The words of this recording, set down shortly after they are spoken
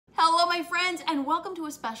my friends, and welcome to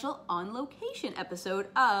a special on location episode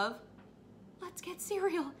of Let's Get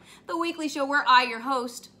Cereal, the weekly show where I, your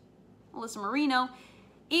host, Alyssa Marino,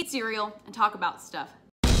 eat cereal and talk about stuff.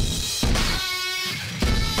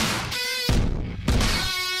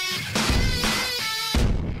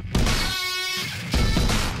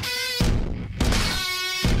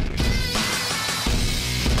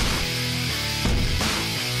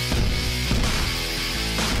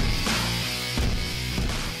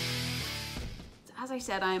 As I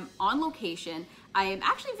said, I'm on location. I am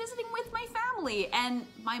actually visiting with my family, and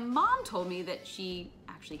my mom told me that she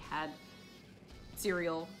actually had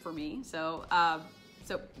cereal for me. So, I'm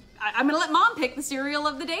gonna let mom pick the cereal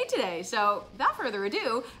of the day today. So, without further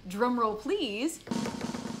ado, drum roll please.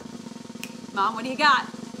 Mom, what do you got?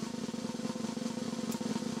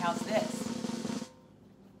 How's this?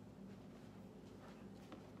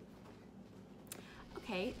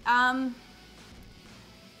 Okay,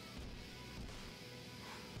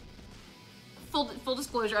 Full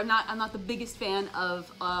disclosure, I'm not the biggest fan of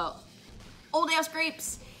old ass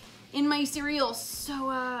grapes in my cereal, so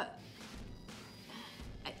I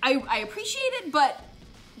appreciate it, but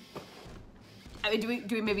I mean,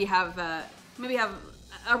 do we maybe have a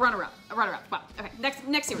runner up? Come on. Okay,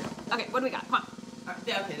 next cereal. Okay, what do we got? Come on. All right,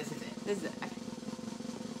 yeah, okay, this is it. This is it. Okay.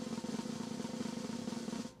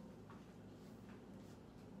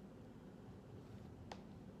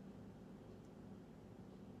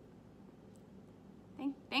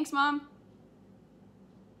 Thanks, Mom.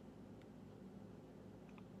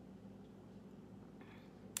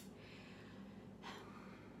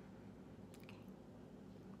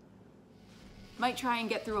 Might try and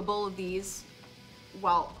get through a bowl of these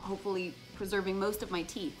while hopefully preserving most of my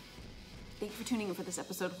teeth. Thank you for tuning in for this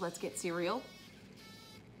episode of Let's Get Cereal.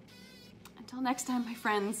 Until next time, my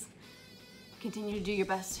friends, continue to do your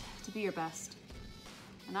best to be your best.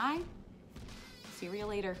 And I see you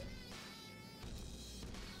later.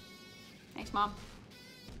 Thanks, Mom.